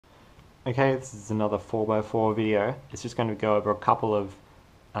Okay, this is another 4x4 video. It's just going to go over a couple of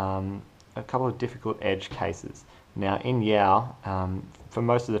difficult edge cases. Now in Yao, for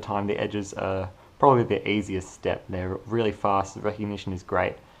most of the time the edges are probably the easiest step. They're really fast, the recognition is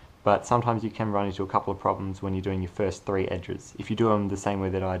great, but sometimes you can run into a couple of problems when you're doing your first 3 edges. If you do them the same way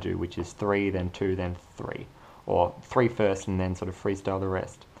that I do, which is 3, then 2, then 3, or 3 first and then sort of freestyle the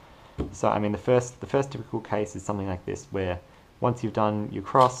rest. So I mean the first difficult case is something like this, where once you've done your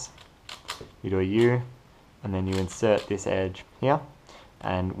cross, you do a U, and then you insert this edge here,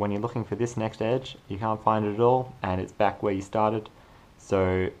 and when you're looking for this next edge, you can't find it at all, and it's back where you started.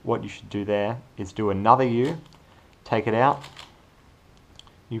 So what you should do there is do another U, take it out,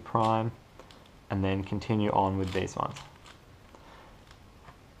 U prime, and then continue on with these ones.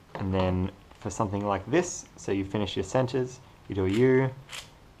 And then for something like this, so you finish your centers, you do a U,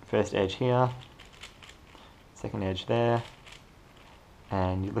 first edge here, second edge there,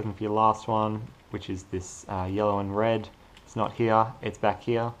 and you're looking for your last one, which is this yellow and red. It's not here, it's back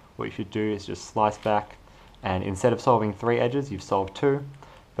here. What you should do is just slice back, and instead of solving 3 edges, you've solved 2,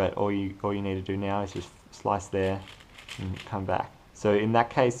 but all you need to do now is just slice there and come back. So in that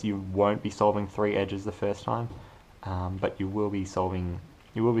case, you won't be solving 3 edges the first time, but you will be solving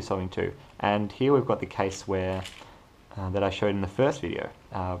 2. And here we've got the case where that I showed in the first video,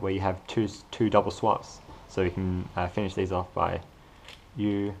 where you have two double swaps. So you can finish these off by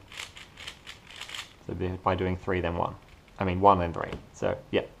U, so by doing 3 then 1. I mean 1 then 3. So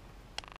yeah.